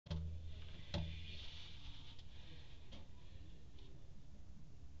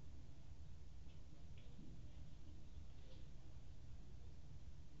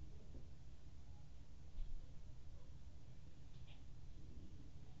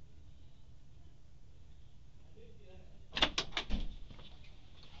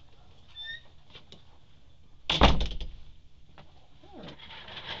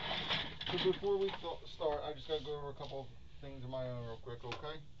before we start, I just gotta go over a couple of things of my own real quick,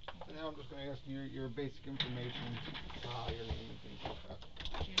 okay? And now I'm just gonna ask you your basic information, your name and things like that.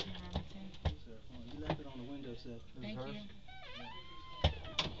 Jasmine Robinson. Yes, sir. You left it on the windowsill. This is Thank hers. you.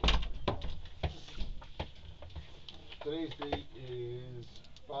 Today's date is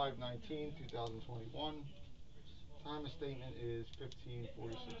 5/19/2021. Time of statement is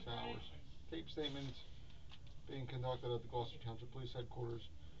 15:46 hours. Tape statement being conducted at the Gloucester Township Police Headquarters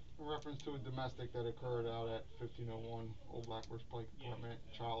in reference to a domestic that occurred out at 1501 Old Blackhorse Pike Apartment,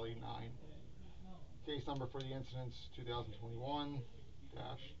 Charlie 9. Case number for the incidents 2021-24013.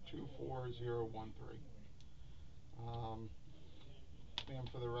 Ma'am,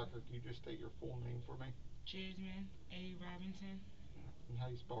 for the record, can you just state your full name for me? Jasmine A. Robinson. And how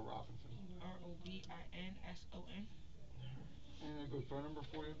do you spell Robinson? Robinson. And a good phone number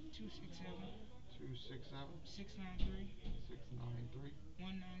for you? 267 267 693 693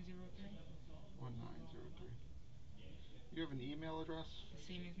 1903. 1903. You have an email address? The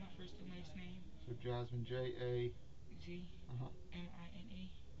same as my first and last name. So Jasmine J A Z Mina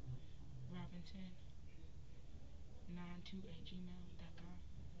Robinson 92@gmail.com.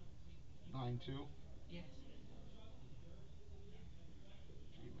 92 Yes.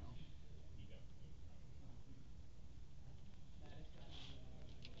 Gmail.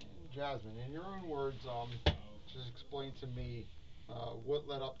 Jasmine, in your own words, just explain to me what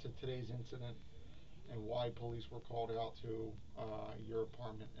led up to today's incident and why police were called out to your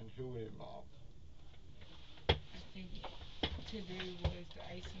apartment and who it involved. I think today was the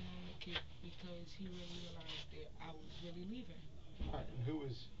icing on the cake because he really realized that I was really leaving. All right, and who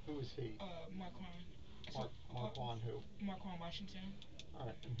is he? Marquand. So, Marquand who? Marquand Washington. All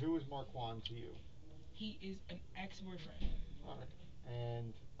right, and who is Marquand to you? He is an ex-boyfriend. All right,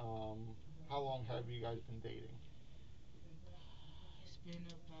 and how long have you guys been dating? It's been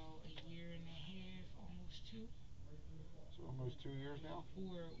about a year and a half, almost two. So almost 2 years now.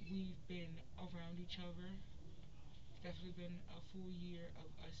 Or we've been around each other. It's definitely been a full year of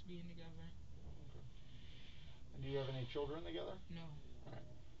us being together. Okay. And do you have any children together? No. All right.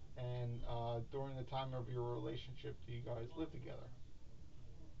 And during the time of your relationship, do you guys live together?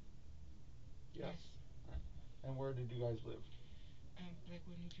 Yes. Yes. All right. And where did you guys live?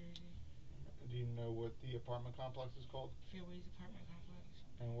 Blackwood, New Jersey. Do you know what the apartment complex is called? Fairways Apartment Complex.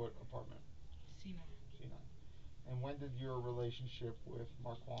 And what apartment? C9. C9. And when did your relationship with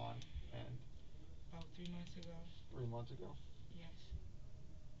Marquand end? About 3 months ago. 3 months ago? Yes.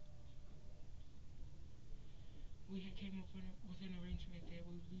 We had came up with an arrangement that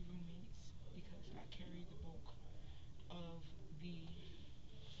we would be roommates because I carry the bulk of the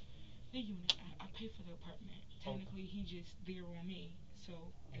the unit. I pay for the apartment. Technically, he just there on me.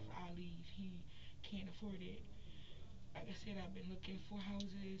 So if I leave, he can't afford it. Like I said, I've been looking for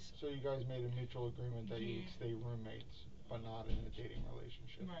houses. So you guys made a mutual agreement that you Yeah. would stay roommates, but not in a dating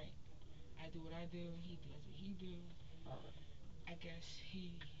relationship. Right. I do what I do. He does what he do. All right. I guess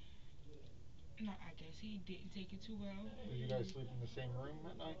he. No, I guess he didn't take it too well. Did you guys sleep in the same room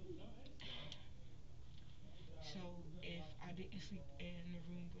at night? So if I didn't sleep in the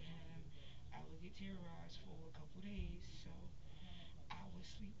room with him, I would get terrorized for a couple days. So I would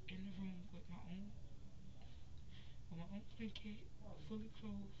sleep in the room with my own blanket, fully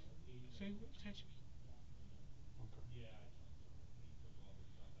clothed, so he wouldn't touch me. Okay.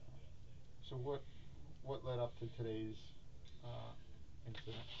 So what led up to today's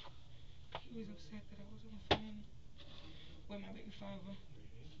incident? He was upset that I was on the phone with my baby father.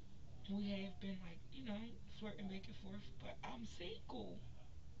 We have been like, flirting back and forth, but I'm single.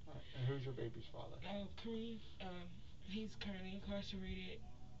 All right. And who's your baby's father? Kareem, he's currently incarcerated.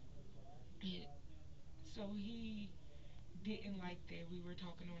 He, so he didn't like that we were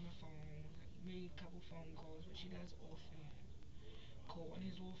talking on the phone. He made a couple phone calls, which he does often. Call on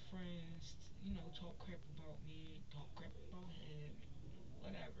his little friends, talk crap about me, talk crap about him,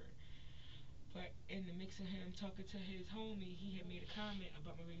 whatever. But in the mix of him talking to his homie, he had made a comment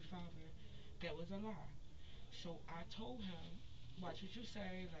about my baby father that was a lie. So I told him, watch what you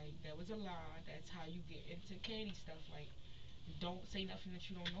say, like, that was a lie. That's how you get into candy stuff. Like, don't say nothing that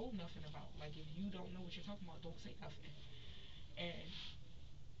you don't know nothing about. Like, if you don't know what you're talking about, don't say nothing. And,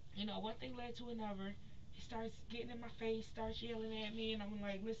 one thing led to another. He starts getting in my face, starts yelling at me, and I'm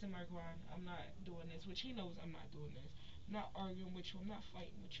like, listen, Marquand, I'm not doing this, which he knows I'm not doing this. I'm not arguing with you. I'm not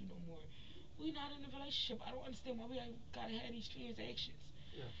fighting with you no more. We not in a relationship. I don't understand why we gotta have these transactions.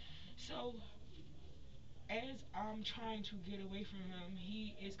 Yeah. So as I'm trying to get away from him,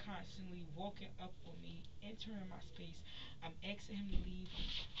 he is constantly walking up on me, entering my space. I'm asking him to leave.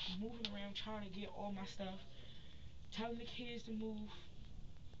 I'm moving around trying to get all my stuff, telling the kids to move.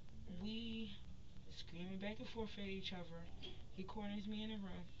 We screaming back and forth at each other. He corners me in the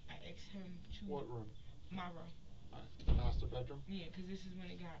room. I asked him to What room? my room. The master bedroom? Yeah, 'cause this is when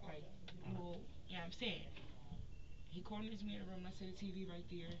it got like a Alright. little, you know what I'm saying? He corners me in the room. I said the TV right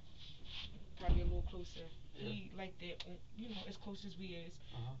there, probably a little closer. Yeah. He like that, as close as we is.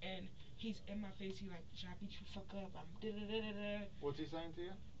 Uh-huh. And he's in my face. He like, bitch, I beat you the fuck up. I'm da da da da da. What's he saying to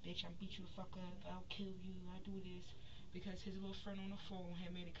you? Bitch, I beat you the fuck up. I'll kill you. I do this because his little friend on the phone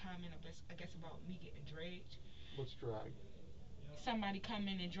had made a comment, I guess about me getting dragged. What's drag? Somebody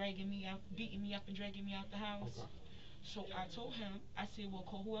coming and dragging me out, beating me up and dragging me out the house. Okay. So I told him, I said, well,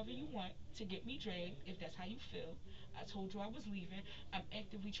 call whoever you want to get me dragged if that's how you feel. I told you I was leaving. I'm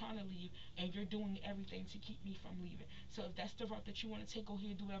actively trying to leave, and you're doing everything to keep me from leaving. So if that's the route that you want to take, go ahead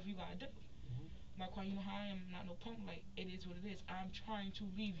and do whatever you gotta do. Mm-hmm. Marquand, you know how I am. I'm not no punk. Like, it is what it is. I'm trying to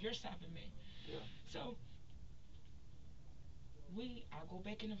leave. You're stopping me. Yeah. So I go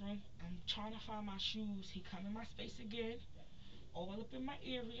back in the room. I'm trying to find my shoes. He come in my space again, all up in my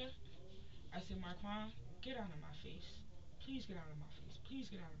area. I said, Marquand, get out of my face. Please get out of my face. Please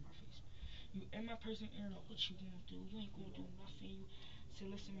get out of my face. You in my personal area, what you gonna do? You ain't gonna do nothing. You say,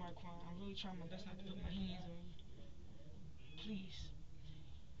 listen, Marquand, I'm really trying my best not to put my hands on you. Please.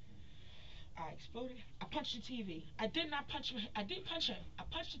 I exploded. I punched the TV. I did not punch him. I didn't punch him. I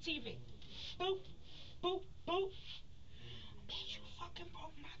punched the TV. Boop, boop, boop. Bitch, you fucking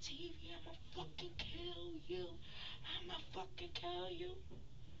broke my TV. I'ma fucking kill you. I'ma fucking kill you.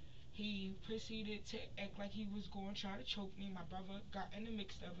 He proceeded to act like he was going to try to choke me. My brother got in the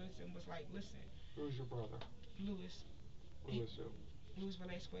mix of us and was like, listen, Who's your brother? Louis. Louis who? Louis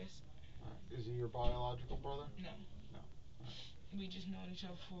Velasquez. Alright. Is he your biological brother? No. No. Alright. We just known each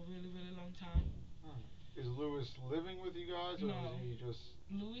other for a really, really long time. Alright. Is Louis living with you guys, or No. is he just...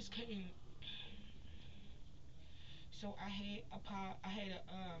 Louis came. So I had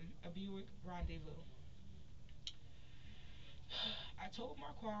a Buick Rendezvous. I told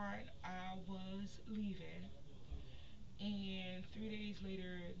Marquand I was leaving, and 3 days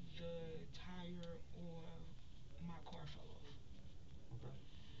later, the tire of my car fell off. Okay.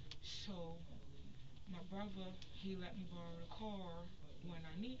 So my brother, he let me borrow the car when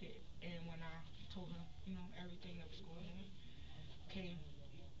I needed it, and when I told him, everything that was going on, came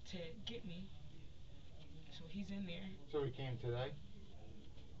to get me. So he's in there. So he came today?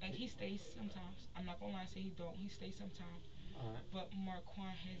 Like, he stays sometimes. I'm not gonna lie, say he don't. He stays sometimes. Alright. But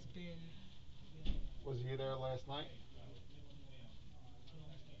Marquand has been. Was he there last night?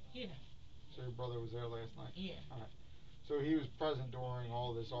 Yeah. So your brother was there last night? Yeah. Alright. So he was present during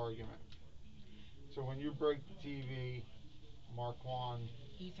all this argument. So when you break the TV, Marquand...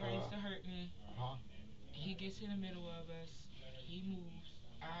 He threatens to hurt me. Huh? He gets in the middle of us. He moves.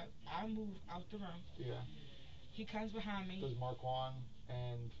 I move out the room. Yeah. He comes behind me. Does Marquand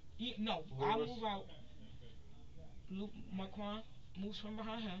and... No, I Louis? move out. Marquand moves from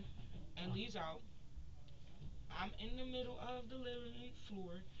behind him and leaves out. I'm in the middle of the living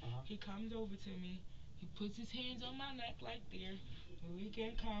floor. Uh-huh. He comes over to me. He puts his hands on my neck like there. We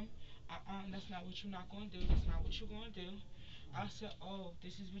can come. That's not what you're not gonna do. That's not what you're gonna do. I said, oh,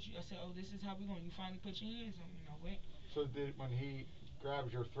 this is what you. I said, oh, this is how we going. You finally put your hands on me. No, wait. So when he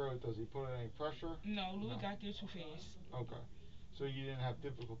grabs your throat, does he put any pressure? No, Louis No. got there too fast. Okay. So you didn't have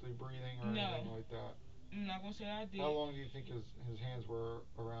difficulty breathing or No. anything like that? I'm not gonna say I did. How long do you think his hands were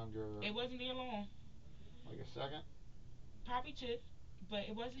around your... It wasn't there long. Like a second? Probably two, but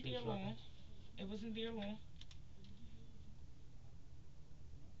it wasn't 2 there long. seconds? It wasn't there long.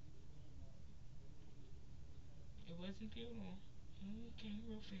 It wasn't there long. It came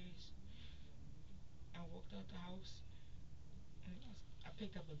real fast. I walked out the house. And I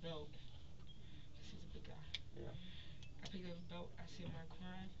picked up a belt. This is a big guy. Yeah. I picked up a belt. I said,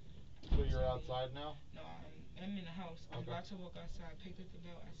 Marquand. So you're outside now? No, I'm in the house. I'm Okay. about to walk outside. I picked up the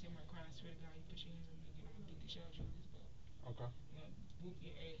belt. I said, Marquand, I swear to God, you put your hands on me again, I'm gonna beat the shit out of you with this belt. Okay. I'm gonna whoop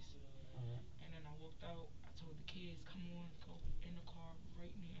your ass. Alright. And then I walked out. I told the kids, come on, go in the car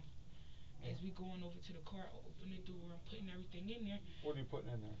right now. Yeah. As we going over to the car, I open the door. I'm putting everything in there. What are you putting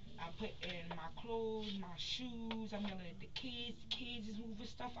in there? I put in my clothes, my shoes. I'm yelling at the kids. The kids is moving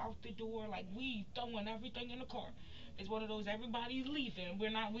stuff out the door. Like, we throwing everything in the car. It's one of those, everybody's leaving. We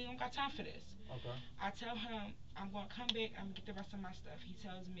don't got time for this. Okay. I tell him, I'm going to come back. I'm going to get the rest of my stuff. He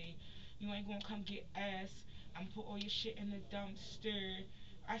tells me, you ain't going to come get ass. I'm going to put all your shit in the dumpster.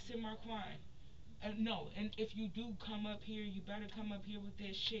 I said, Marquand, no, and if you do come up here, you better come up here with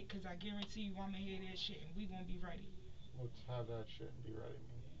that shit, because I guarantee you I'm going to hear that shit, and we going to be ready. Let's have that shit and be ready,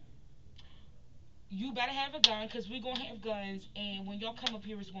 man. You better have a gun, because we going to have guns, and when y'all come up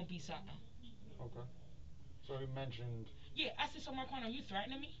here, it's going to be something. Okay. So he mentioned... Yeah, I said, so Marquand, are you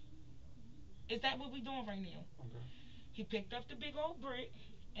threatening me? Is that what we doing right now? Okay. He picked up the big old brick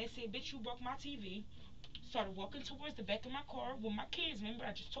and said, "Bitch, you broke my TV." Started walking towards the back of my car with my kids. Remember,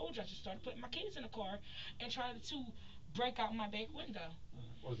 I just told you I just started putting my kids in the car and tried to break out my back window.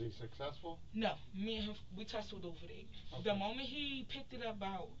 Was he successful? No, me and him, we tussled over there. The Okay. moment he picked it up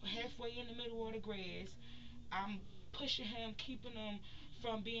about halfway in the middle of the grass, I'm pushing him, keeping him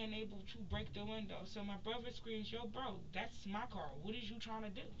from being able to break the window. So my brother screams, "Yo, bro, that's my car. What is you trying to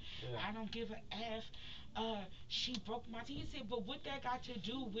do?" Yeah. I don't give a F. She broke my teeth. He said, "But what that got to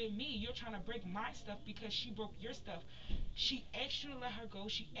do with me? You're trying to break my stuff because she broke your stuff. She asked you to let her go.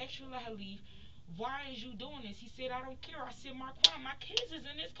 She asked you to let her leave. Why is you doing this?" He said, "I don't care." I said, "Marquand, my kids is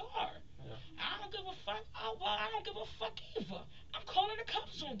in this car. Yeah. I don't give a fuck. Oh, well, I don't give a fuck either. I'm calling the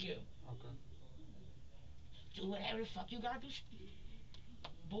cops on you. Okay. Do whatever the fuck you gotta do,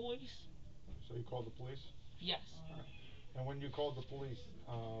 boys." So you called the police? Yes. All right. And when you called the police,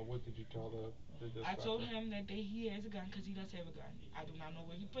 what did you tell the I told dispatcher? him that he has a gun because he does have a gun. I do not know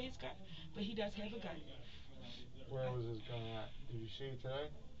where he put his gun, but he does have a gun. Where was his gun at? Did you see it today?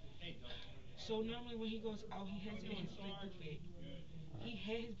 So normally when he goes out, he has it in his black book bag. All right. He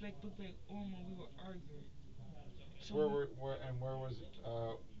had his black book bag on when we were arguing. So Where was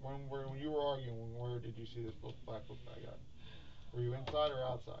when you were arguing? Where did you see this black book bag at? Were you inside or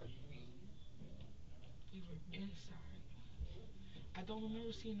outside? we were inside. I don't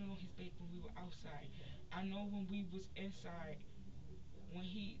remember seeing it on his bag when we were outside. I know when we was inside, when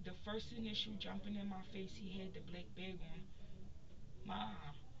he the first initial jumping in my face, he had the black bag on. My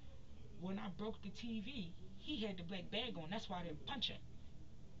When I broke the TV, he had the black bag on. That's why I didn't punch him.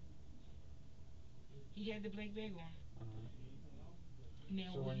 He had the black bag on. All right.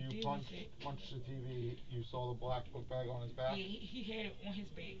 Now So what when he you did was that, punched the TV, you saw the black book bag on his back. yeah, he had it on his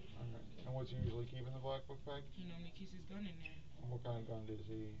back. All right. And what's he usually keep in the black book bag? He normally keeps his gun in there. And what kind of gun does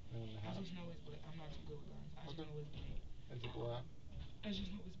he normally I have? just know it's black. I'm not too good with guns. I just Okay. know it's black. Is it black? I just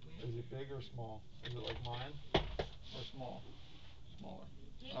know it's black. Is it big or small? Is it like mine or small? Smaller.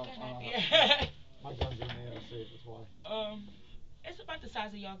 You ain't Oh, got nothing. my gun's in the safe. That's why. um, it's about the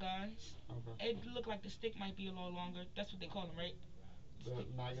size of y'all guns. Okay. It look like the stick might be a little longer. That's what they call them, right? The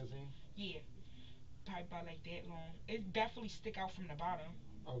Stick. magazine. Yeah, probably about like that long. It definitely stick out from the bottom.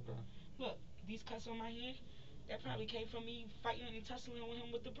 Okay. Look, these cuts on my hand, that probably came from me fighting and tussling with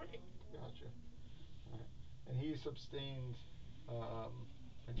him with the brick. Gotcha. All right. And he sustained,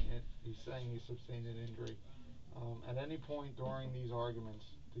 he's saying he sustained an injury. At any point during these arguments,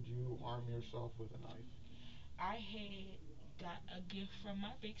 did you arm yourself with a knife? I had got a gift from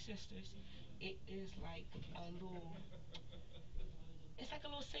my big sisters. It is like a little, it's like a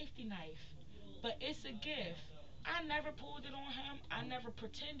little safety knife, but it's a gift. I never pulled it on him. I never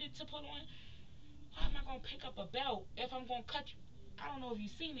pretended to pull on. Why am I gonna pick up a belt if I'm gonna cut you? I don't know if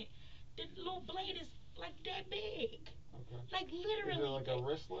you've seen it. The little blade is like that big, Okay. like Is it literally like a that.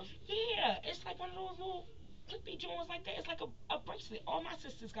 wristless? Yeah, it's like one of those little clippy joints like that. It's like a bracelet. All my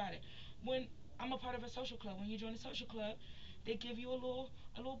sisters got it. When I'm a part of a social club, when you join a social club, they give you a little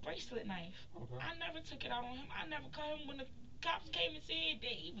bracelet knife. Okay. I never took it out on him. I never cut him when the cops came and said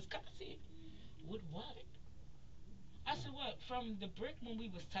that he was cussing. With what? I said what? From the brick when we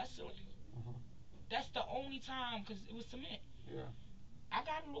was tussling. Uh-huh. That's the only time because it was cement. Yeah. I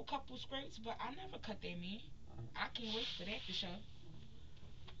got a little couple scrapes, but I never cut that man. I can't wait for that to show.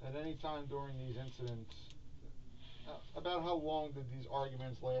 At any time during these incidents, about how long did these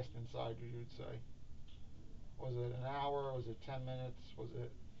arguments last inside you, you'd say? Was it an hour? Was it 10 minutes? Was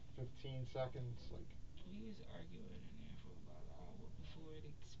it 15 seconds? Like, We was arguing in there for about an hour before it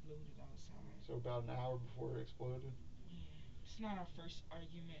exploded outside. so about an hour before it exploded? Yeah. It's not our first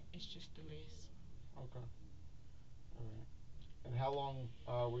argument, it's just the last. Okay. All right. And how long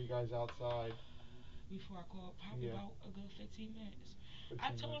were you guys outside? Before I called, probably Yeah. about a good 15 minutes.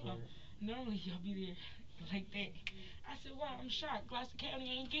 I 15 told minutes him, later. normally y'all be there like that. I said, "Wow, I'm shocked. Gloucester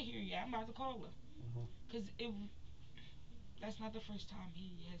County ain't get here yet. I'm about to call her." Uh-huh. Because that's not the first time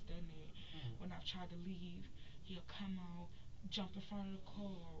he has done that. Alright. When I've tried to leave, he'll come out, jump in front of the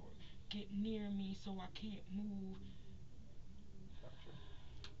car, or get near me so I can't move. Gotcha.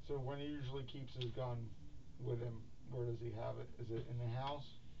 So when he usually keeps his gun with him, where does he have it? Is it in the house?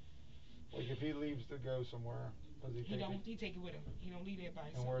 Like if he leaves to go somewhere, does he He take it? don't. He take it with him. He don't leave that by And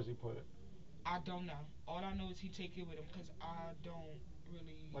himself. where does he put it? I don't know. All I know is he take it with him because I don't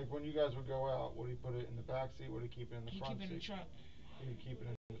really. Like when you guys would go out, would he put it in the back seat? Would he keep it in the He front keep it in the seat? trunk. He'd keep it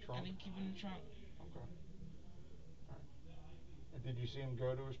in the I trunk. think keep it in the trunk. Okay. All right. And did you see him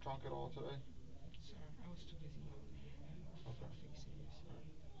go to his trunk at all today? Sorry, I was too busy yelling at him. Okay. Fuck faces.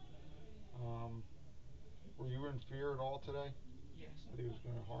 All right. Were you in fear at all today Yes. that he was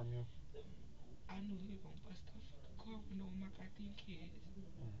going to harm you? I knew he was gonna bust the fucking car window with my goddamn kids.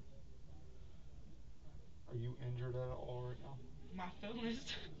 Mhm. Are you injured at all right now? My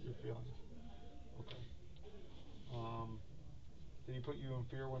feelings. Your feelings. Okay. Um, did he put you in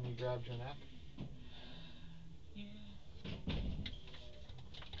fear when he grabbed your neck? Yeah.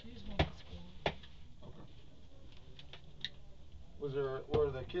 He just want me to school. Okay.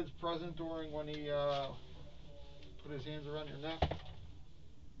 Were the kids present during when he put his hands around your neck?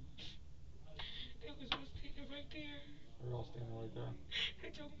 They was all standing right there. They're all standing right there. They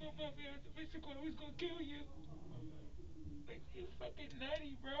talking about my man, Mr. Claw was gonna kill you. Like, you fucking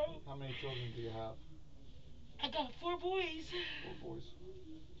nutty, bro. How many children do you have? I got 4 boys. Four boys.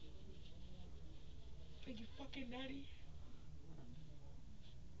 Like, you fucking nutty.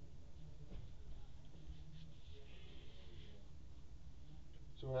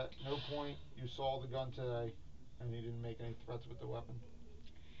 So at no point you saw the gun today, and he didn't make any threats with the weapon.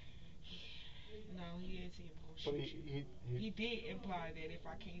 No, he didn't say I'm gonna But shoot you. he He did imply that if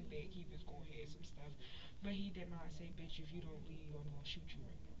I came back, he was gonna have some stuff. But he did not say, bitch, if you don't leave, I'm gonna shoot you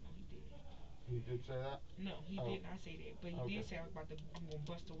right now. No, he didn't. he did say that. No, he Oh, did not say that. But he okay. did say I was about to I'm gonna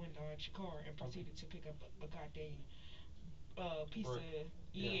bust the window out your car and Okay. proceeded to pick up a goddamn piece Right. of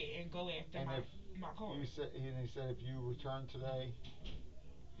Yeah. and go after And if my car. he said if you return today,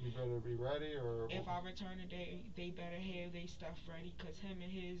 you better be ready, or If what I was, return today, they better have their stuff ready, cause him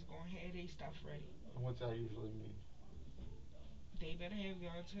and his gonna have their stuff ready. and what's that usually mean? They better have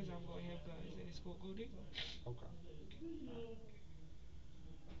guns, cause I'm gonna have guns, and it's gonna go down. Okay. All right.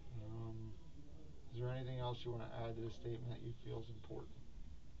 Is there anything else you want to add to the statement that you feel is important?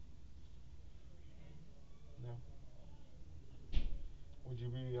 No. Would you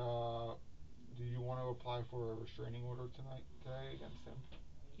be do you want to apply for a restraining order today against him?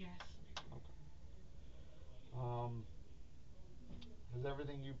 Yes. Okay. Um, has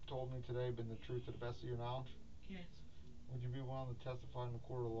everything you've told me today been the truth to the best of your knowledge? Yes. Would you be willing to testify in the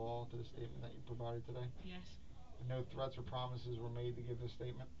court of law to the statement that you provided today? Yes. And no threats or promises were made to give this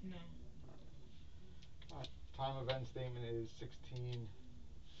statement? No. All right. Time of end statement is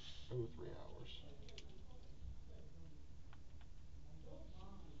 16:03 hours.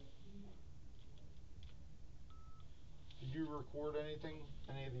 Did you record anything,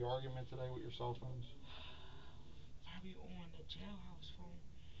 any of the argument today with your cell phones? Probably on the jailhouse phone.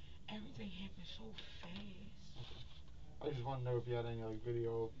 Everything happened so fast. Okay. I just want to know if you had any like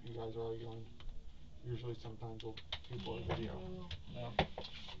video of you guys arguing. Usually, sometimes people Yeah, have we video. will. No.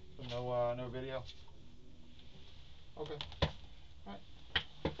 Yeah. So no video. Okay. All right.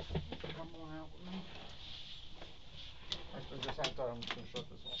 Come on out with me. Actually, just hang tight. I'm just gonna shut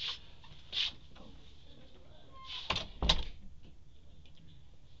this off.